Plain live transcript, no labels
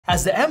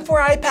as the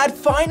M4 iPad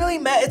finally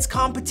met its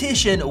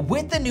competition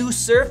with the new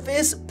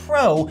Surface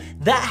Pro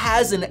that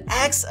has an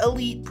X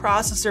Elite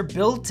processor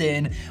built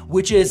in,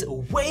 which is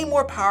way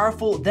more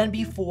powerful than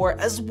before,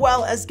 as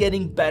well as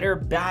getting better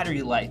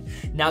battery life.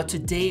 Now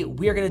today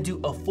we are going to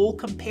do a full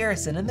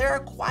comparison, and there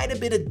are quite a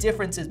bit of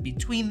differences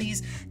between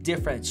these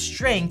different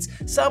strengths,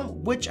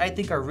 some which I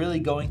think are really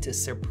going to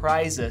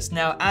surprise us.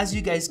 Now, as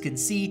you guys can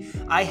see,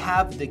 I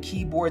have the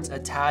keyboards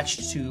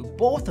attached to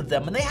both of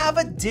them, and they have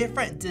a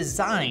different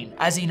design.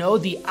 As you know,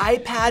 the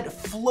iPad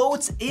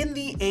floats in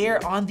the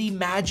air on the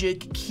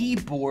Magic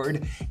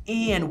Keyboard,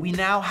 and we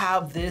now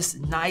have this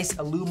nice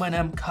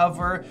aluminum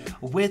cover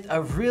with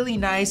a really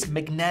nice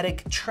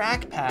magnetic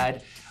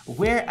trackpad.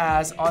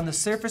 Whereas on the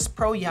Surface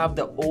Pro, you have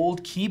the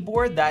old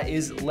keyboard that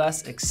is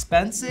less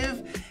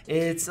expensive.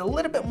 It's a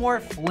little bit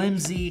more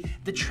flimsy.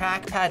 The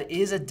trackpad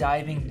is a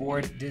diving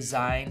board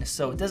design,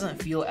 so it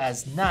doesn't feel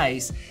as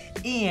nice.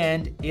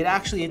 And it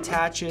actually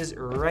attaches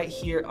right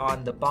here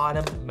on the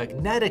bottom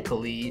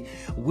magnetically.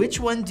 Which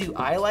one do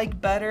I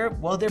like better?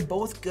 Well, they're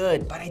both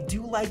good, but I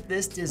do like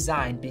this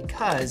design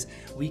because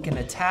we can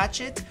attach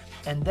it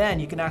and then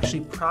you can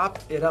actually prop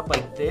it up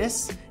like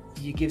this.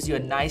 It gives you a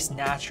nice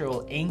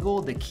natural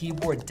angle. The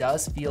keyboard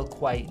does feel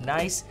quite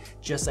nice,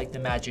 just like the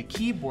Magic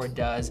Keyboard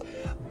does,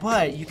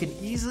 but you can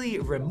easily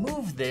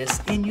remove this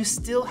and you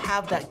still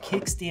have that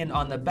kickstand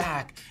on the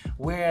back.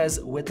 Whereas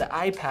with the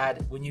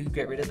iPad, when you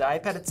get rid of the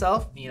iPad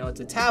itself, you know,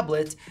 it's a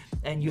tablet,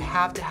 and you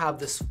have to have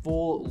this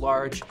full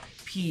large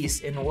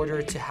piece in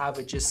order to have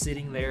it just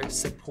sitting there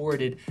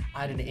supported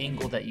at an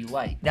angle that you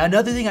like. Now,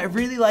 another thing I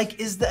really like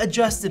is the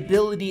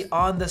adjustability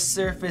on the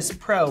Surface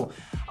Pro.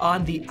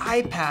 On the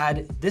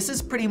iPad, this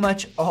is pretty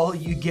much all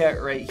you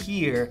get right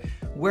here.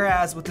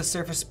 Whereas with the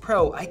Surface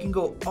Pro, I can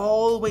go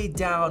all the way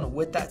down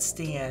with that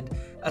stand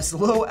as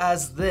low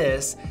as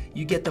this.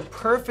 You get the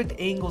perfect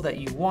angle that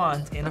you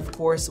want, and of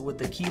course with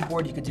the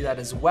keyboard you could do that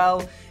as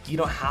well. You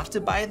don't have to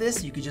buy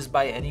this, you could just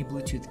buy any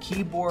Bluetooth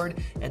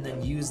keyboard and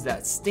then use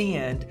that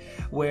stand,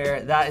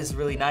 where that is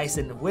really nice.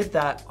 And with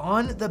that,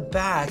 on the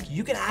back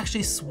you can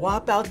actually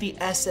swap out the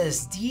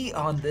SSD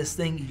on this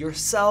thing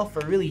yourself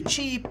for really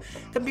cheap.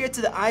 Compared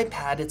to the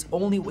iPad, it's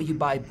only what you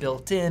buy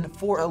built in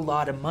for a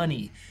lot of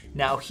money.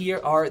 Now here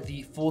are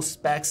the full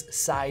specs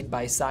side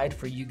by side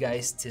for you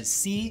guys to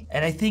see.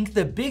 And I think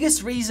the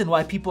biggest reason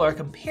why people are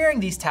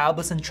comparing these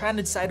tablets and trying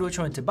to decide which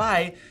one to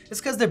buy is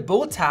because they're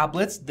both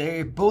tablets,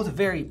 they're both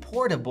very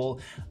portable,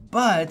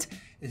 but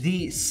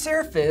the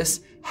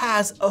Surface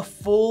has a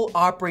full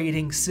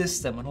operating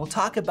system, and we'll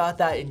talk about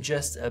that in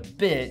just a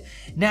bit.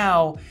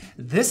 Now,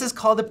 this is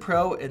called the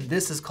Pro and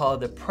this is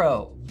called the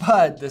Pro,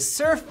 but the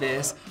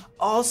Surface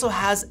also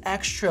has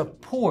extra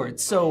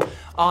ports. So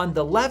on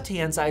the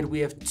left-hand side, we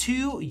have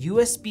two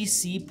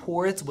USB-C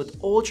ports with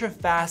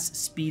ultra-fast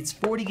speeds,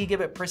 40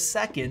 gigabit per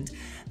second.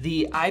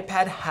 The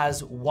iPad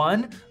has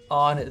one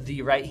on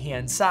the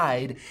right-hand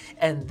side,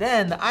 and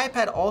then the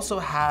iPad also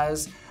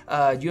has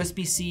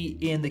USB-C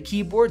in the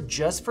keyboard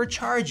just for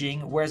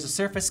charging, whereas the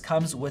Surface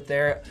comes with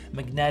their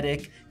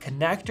magnetic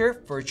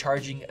connector for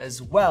charging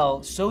as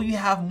well. So you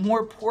have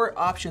more port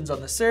options on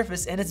the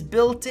Surface, and it's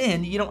built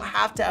in. You don't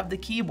have to have the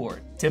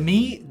keyboard. To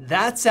me,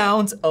 that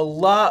sounds a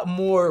lot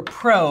more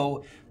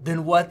pro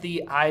than what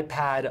the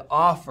iPad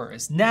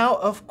offers. Now,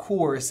 of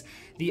course,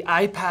 the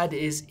iPad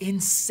is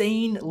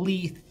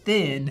insanely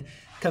thin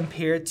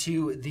compared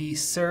to the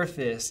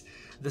Surface.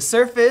 The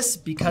Surface,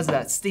 because of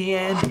that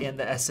stand and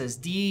the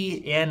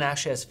SSD and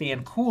actually has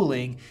fan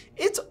cooling,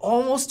 it's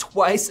almost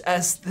twice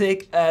as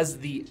thick as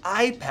the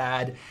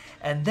iPad.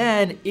 And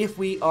then if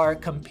we are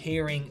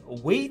comparing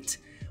weight,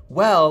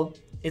 well,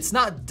 it's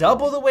not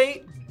double the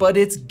weight, but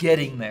it's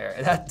getting there.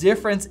 That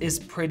difference is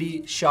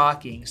pretty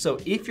shocking. So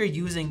if you're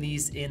using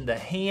these in the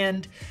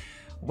hand,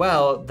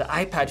 well, the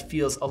iPad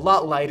feels a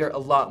lot lighter, a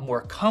lot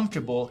more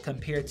comfortable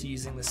compared to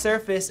using the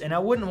Surface, and I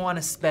wouldn't want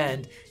to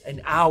spend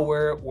an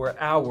hour or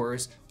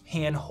hours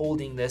hand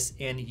holding this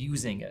and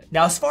using it.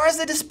 Now, as far as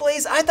the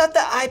displays, I thought the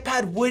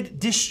iPad would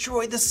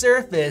destroy the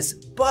Surface,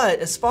 but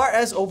as far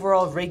as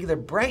overall regular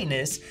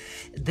brightness,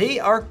 they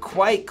are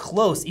quite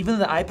close. Even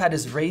though the iPad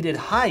is rated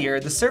higher,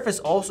 the Surface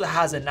also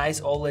has a nice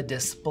OLED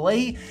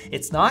display.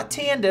 It's not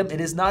tandem, it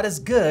is not as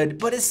good,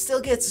 but it still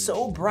gets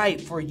so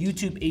bright for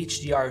YouTube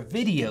HDR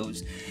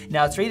videos.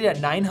 Now, it's rated at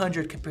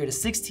 900 compared to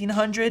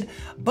 1600,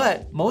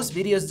 but most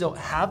videos don't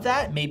have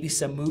that. Maybe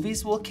some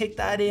movies will kick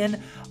that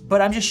in, but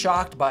I'm just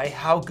shocked by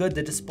how good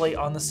the display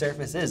on the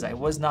Surface is. I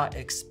was not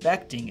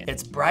expecting it.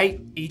 It's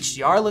bright,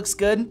 HDR looks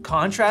good,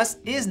 contrast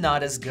is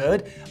not as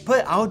good,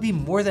 but I would be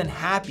more than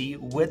happy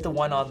with the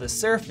one on the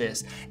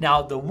Surface.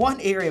 Now, the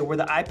one area where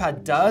the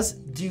iPad does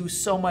do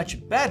so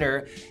much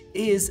better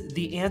is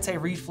the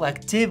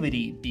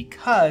anti-reflectivity,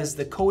 because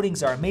the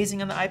coatings are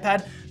amazing on the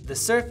iPad. The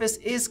Surface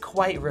is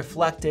quite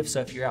reflective, so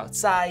if you're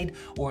outside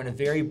or in a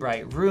very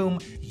bright room,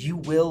 you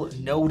will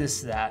notice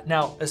that.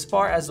 Now, as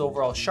far as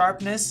overall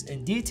sharpness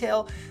and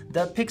detail,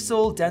 the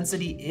pixel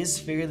density is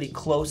fairly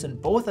close,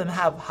 and both of them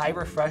have high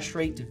refresh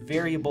rate to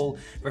variable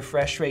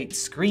refresh rate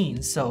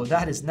screens, so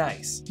that is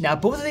nice. Now,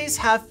 both of these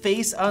have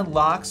Face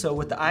Unlock, so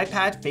with the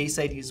iPad, Face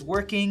ID is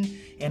working,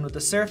 and with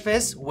the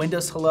Surface,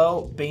 Windows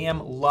Hello,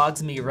 bam,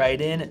 logs me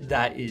right in.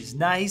 That is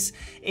nice.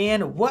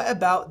 And what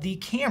about the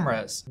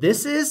cameras?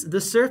 This is the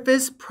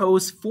Surface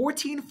Pro's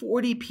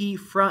 1440p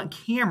front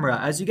camera.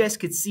 As you guys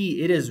could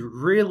see, it is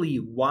really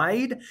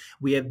wide.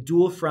 We have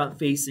dual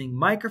front-facing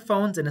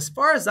microphones, and as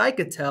far as I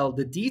could tell,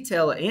 the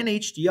detail and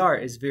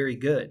HDR is very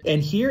good.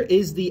 And here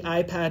is the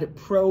iPad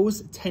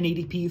Pro's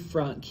 1080p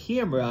front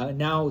camera.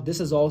 Now, this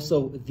is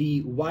also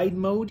the wide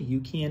mode.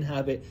 You can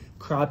have it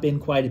crop in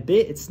quite a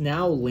bit. It's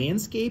now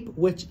landscape,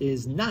 which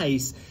is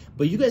nice,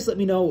 but you guys let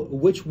me know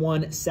which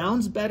one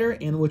sounds better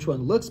and which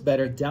one looks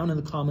better down in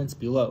the comments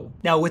below.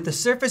 Now, with the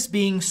Surface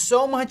being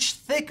so much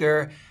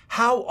thicker,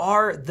 how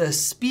are the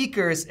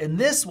speakers in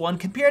this one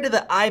compared to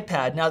the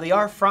iPad? Now, they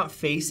are front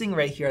facing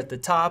right here at the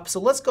top, so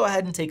let's go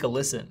ahead and take a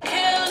listen.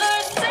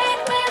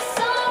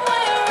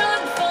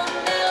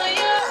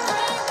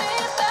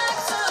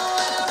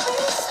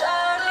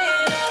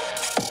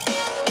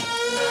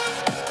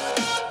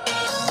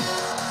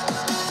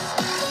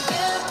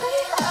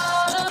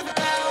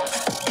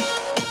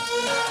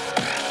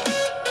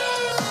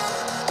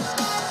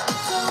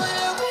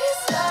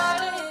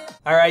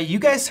 All right, you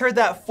guys heard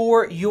that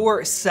for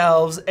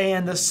yourselves,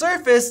 and the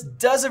Surface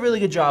does a really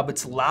good job.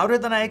 It's louder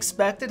than I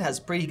expected, has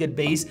pretty good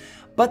bass,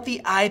 but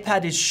the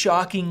iPad is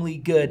shockingly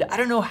good. I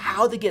don't know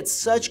how they get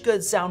such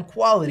good sound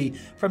quality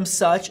from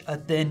such a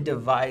thin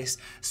device,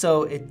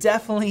 so it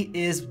definitely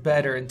is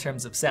better in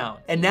terms of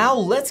sound. And now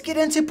let's get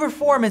into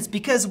performance,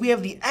 because we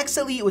have the X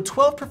Elite with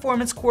 12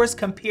 performance cores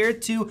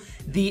compared to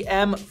the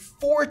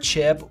M4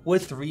 chip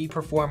with 3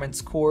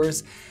 performance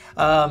cores.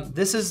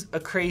 This is a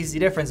crazy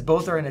difference.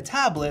 Both are in a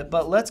tablet,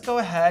 but let's go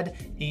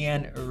ahead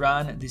and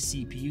run the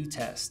CPU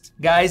test.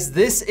 Guys,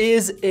 this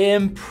is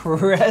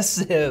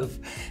impressive.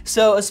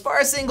 So as far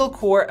as single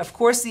core, of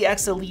course the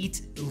X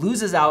Elite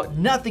loses out.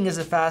 Nothing is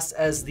as fast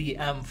as the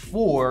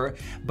M4,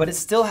 but it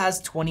still has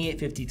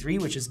 2853,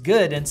 which is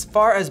good. And as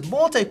far as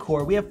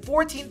multi-core, we have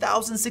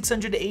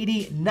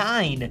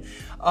 14,689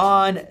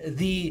 on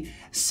the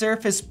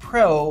Surface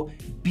Pro,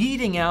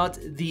 beating out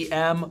the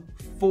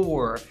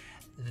M4.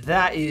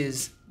 That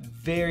is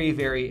very,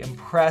 very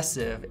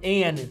impressive,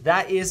 and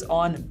that is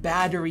on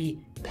battery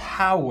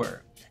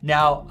power.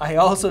 Now, I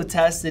also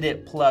tested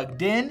it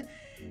plugged in,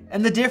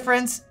 and the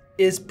difference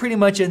is pretty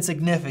much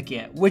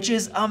insignificant, which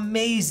is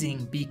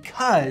amazing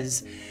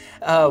because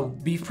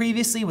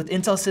previously with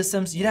Intel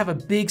systems, you'd have a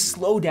big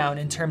slowdown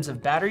in terms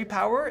of battery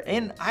power,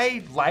 and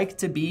I like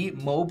to be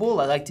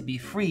mobile, I like to be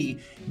free.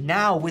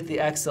 Now with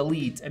the X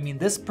Elite, I mean,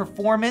 this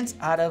performance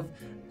out of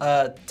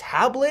a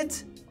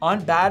tablet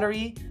on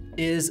battery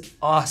is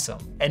awesome.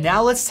 And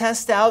now let's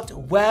test out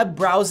web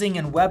browsing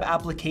and web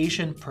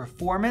application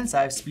performance.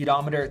 I have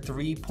Speedometer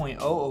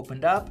 3.0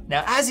 opened up.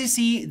 Now, as you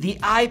see, the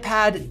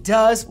iPad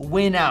does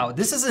win out.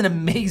 This is an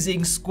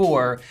amazing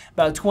score,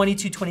 about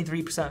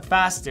 23%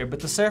 faster,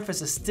 but the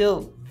Surface is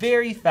still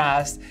very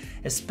fast,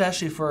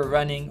 especially for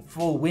running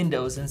full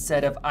Windows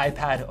instead of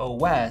iPad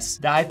OS.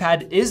 The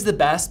iPad is the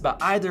best,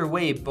 but either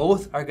way,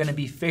 both are gonna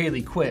be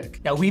fairly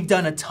quick. Now, we've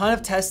done a ton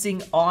of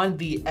testing on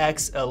the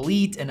X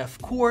Elite, and of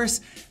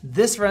course,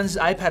 this runs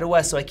iPad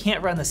OS, so I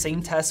can't run the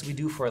same tests we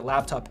do for a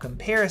laptop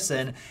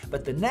comparison,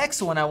 but the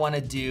next one I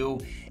wanna do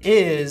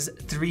is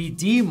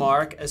 3D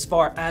Mark as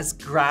far as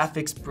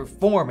graphics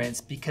performance,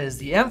 because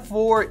the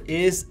M4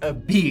 is a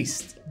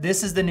beast.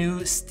 This is the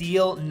new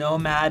Steel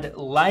Nomad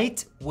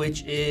Lite,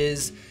 which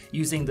is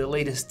using the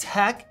latest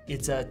tech.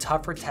 It's a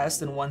tougher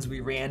test than ones we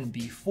ran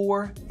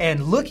before.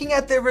 And looking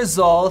at the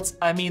results,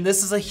 I mean,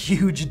 this is a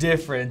huge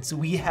difference.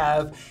 We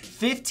have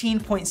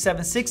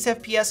 15.76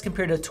 FPS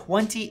compared to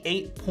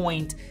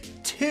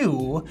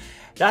 28.2.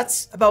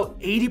 That's about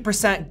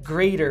 80%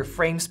 greater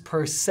frames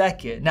per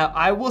second. Now,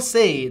 I will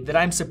say that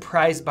I'm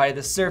surprised by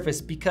the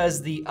Surface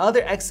because the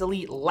other X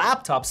Elite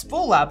laptops,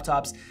 full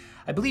laptops,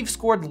 I believe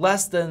scored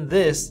less than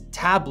this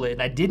tablet,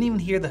 and I didn't even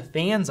hear the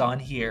fans on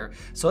here.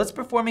 So it's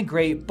performing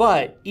great,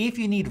 but if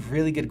you need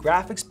really good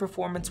graphics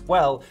performance,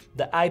 well,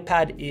 the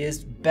iPad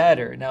is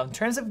better. Now, in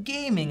terms of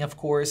gaming, of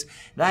course,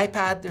 the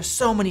iPad, there's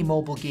so many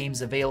mobile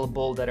games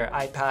available that are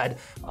iPad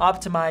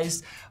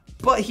optimized,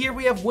 but here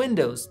we have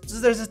Windows. So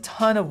there's a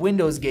ton of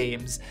Windows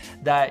games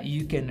that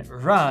you can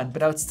run,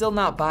 but I would still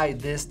not buy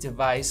this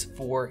device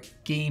for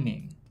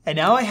gaming. And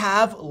now I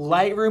have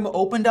Lightroom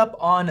opened up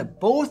on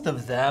both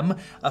of them.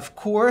 Of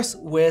course,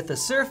 with the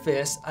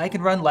Surface, I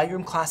can run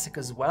Lightroom Classic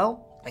as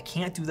well. I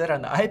can't do that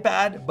on the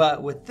iPad,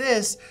 but with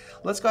this,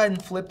 let's go ahead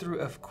and flip through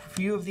a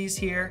few of these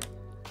here.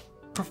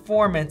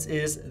 Performance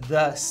is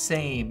the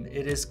same.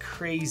 It is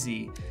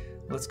crazy.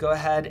 Let's go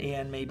ahead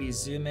and maybe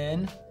zoom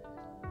in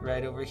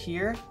right over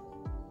here.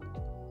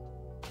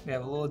 We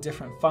have a little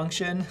different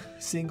function,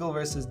 single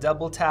versus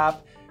double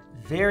tap.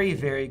 very,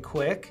 very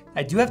quick.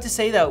 I do have to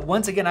say that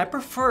once again, I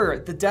prefer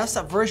the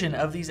desktop version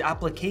of these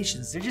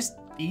applications. They're just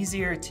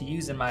easier to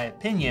use in my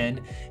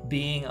opinion,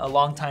 being a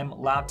longtime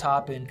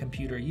laptop and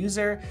computer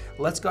user.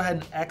 Let's go ahead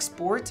and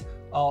export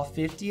all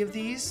 50 of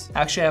these.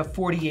 Actually, I have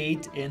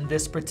 48 in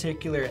this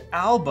particular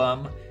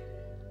album,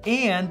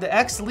 and the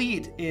X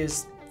Elite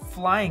is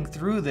flying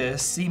through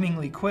this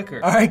seemingly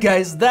quicker. All right,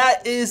 guys,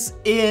 that is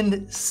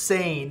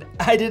insane.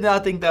 I did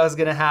not think that was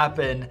gonna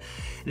happen.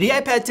 The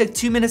iPad took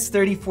 2 minutes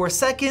 34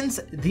 seconds.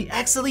 The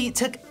X Elite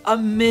took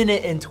 1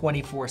 minute and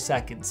 24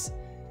 seconds.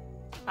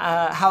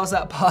 How is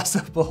that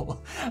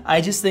possible?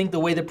 I just think the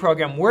way the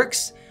program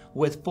works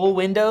with full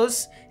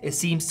Windows, it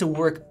seems to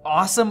work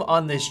awesome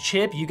on this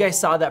chip. You guys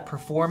saw that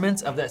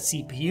performance of that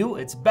CPU,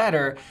 it's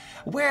better.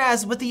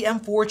 Whereas with the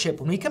M4 chip,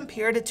 when we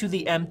compared it to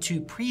the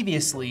M2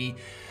 previously,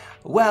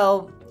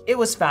 well, it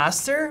was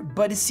faster,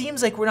 but it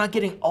seems like we're not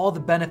getting all the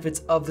benefits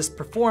of this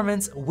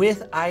performance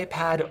with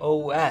iPad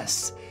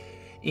OS.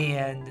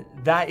 And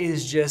that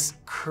is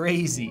just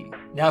crazy.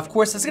 Now, of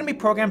course, there's gonna be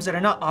programs that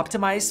are not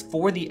optimized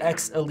for the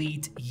X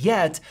Elite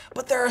yet,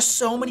 but there are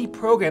so many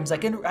programs. I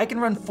can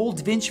run full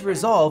DaVinci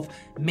Resolve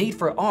made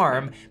for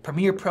ARM.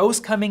 Premiere Pro's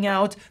coming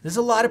out. There's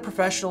a lot of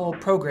professional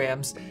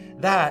programs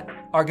that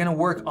are gonna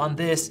work on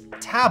this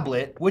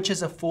tablet, which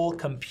is a full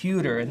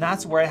computer. And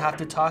that's where I have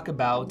to talk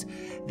about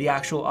the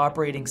actual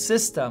operating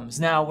systems.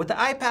 Now, with the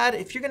iPad,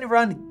 if you're gonna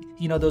run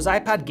those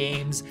iPad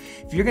games,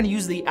 if you're gonna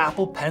use the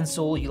Apple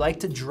Pencil, you like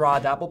to draw,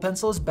 the Apple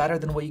Pencil is better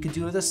than what you could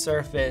do with a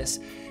Surface.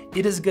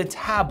 It is a good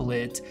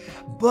tablet,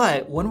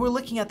 but when we're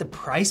looking at the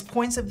price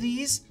points of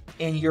these,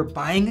 and you're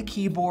buying a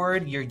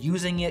keyboard, you're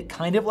using it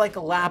kind of like a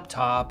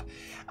laptop,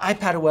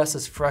 iPadOS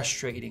is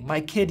frustrating. My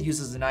kid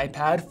uses an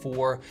iPad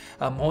for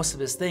most of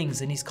his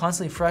things, and he's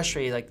constantly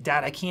frustrated, like,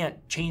 Dad, I can't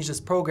change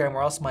this program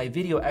or else my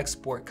video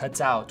export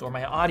cuts out or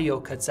my audio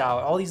cuts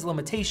out, all these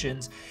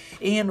limitations.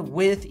 And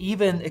with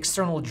even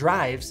external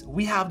drives,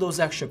 we have those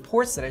extra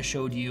ports that I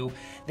showed you.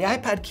 The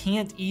iPad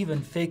can't even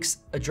fix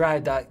a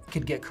drive that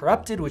could get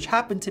corrupted, which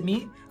happened to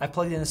me. I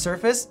plugged in the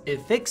Surface,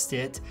 it fixed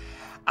it.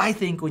 I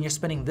think when you're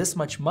spending this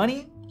much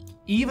money,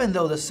 even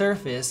though the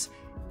Surface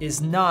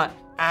is not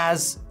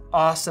as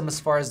awesome as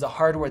far as the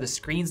hardware, the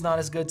screen's not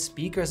as good,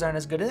 speakers aren't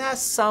as good, it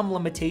has some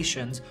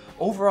limitations.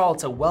 Overall,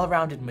 it's a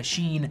well-rounded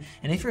machine,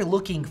 and if you're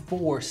looking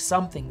for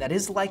something that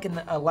is like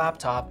a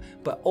laptop,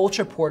 but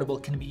ultra portable,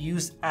 can be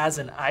used as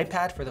an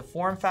iPad for the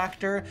form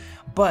factor,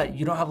 but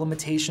you don't have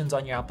limitations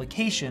on your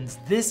applications,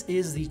 this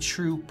is the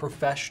true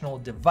professional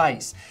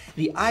device.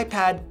 The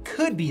iPad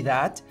could be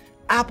that.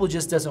 Apple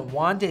just doesn't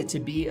want it to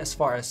be as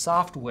far as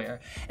software.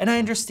 And I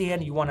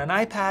understand you want an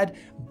iPad,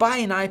 buy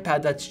an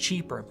iPad that's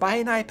cheaper. Buy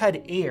an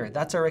iPad Air,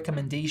 that's our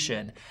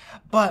recommendation.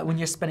 But when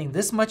you're spending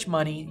this much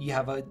money, you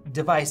have a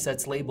device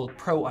that's labeled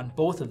Pro on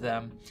both of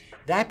them.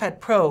 The iPad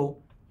Pro,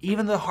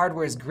 even though the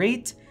hardware is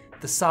great,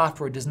 the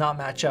software does not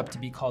match up to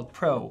be called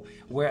Pro.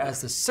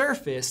 Whereas the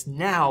Surface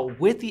now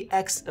with the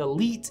X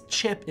Elite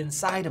chip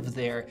inside of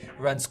there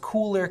runs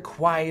cooler,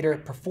 quieter,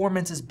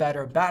 performance is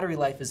better, battery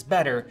life is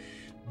better.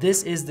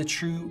 This is the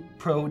true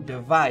Pro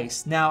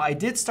device. Now, I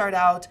did start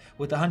out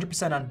with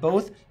 100% on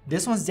both.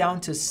 This one's down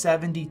to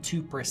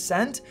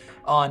 72%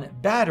 on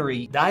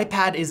battery. The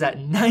iPad is at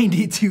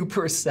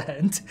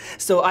 92%.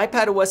 So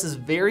iPadOS is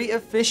very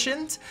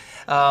efficient.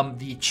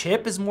 The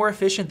chip is more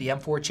efficient, the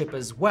M4 chip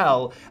as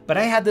well, but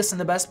I had this in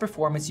the best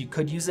performance. You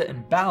could use it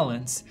in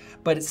balance,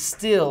 but it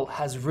still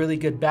has really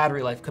good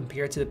battery life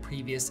compared to the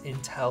previous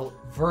Intel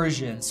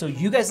version. So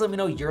you guys let me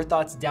know your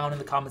thoughts down in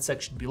the comment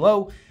section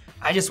below.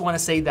 I just want to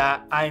say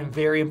that I am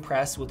very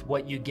impressed with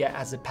what you get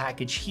as a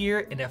package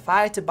here, and if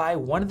I had to buy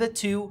one of the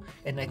two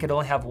and I could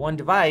only have one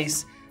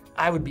device,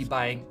 I would be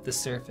buying the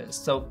Surface.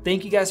 So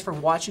thank you guys for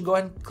watching. Go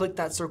ahead and click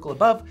that circle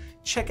above.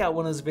 Check out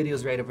one of those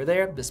videos right over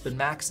there. This has been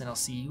Max, and I'll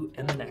see you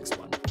in the next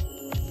one.